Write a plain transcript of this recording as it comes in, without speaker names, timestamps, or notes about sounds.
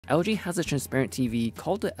LG has a transparent TV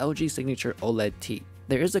called the LG Signature OLED T.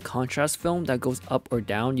 There is a contrast film that goes up or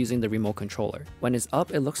down using the remote controller. When it's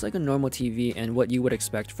up, it looks like a normal TV and what you would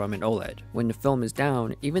expect from an OLED. When the film is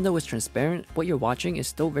down, even though it's transparent, what you're watching is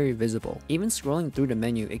still very visible. Even scrolling through the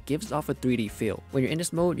menu, it gives off a 3D feel. When you're in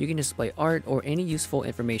this mode, you can display art or any useful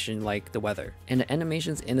information like the weather. And the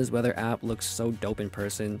animations in this weather app look so dope in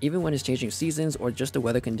person. Even when it's changing seasons or just the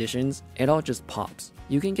weather conditions, it all just pops.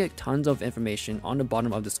 You can get tons of information on the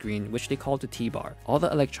bottom of the screen, which they call the T-bar. All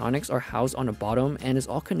the electronics are housed on the bottom and is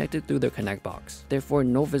all connected through their connect box. Therefore,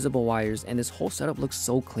 no visible wires, and this whole setup looks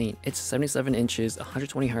so clean. It's 77 inches,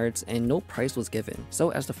 120 Hz, and no price was given. So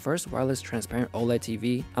as the first wireless transparent OLED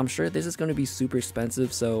TV, I'm sure this is going to be super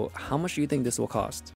expensive, so how much do you think this will cost?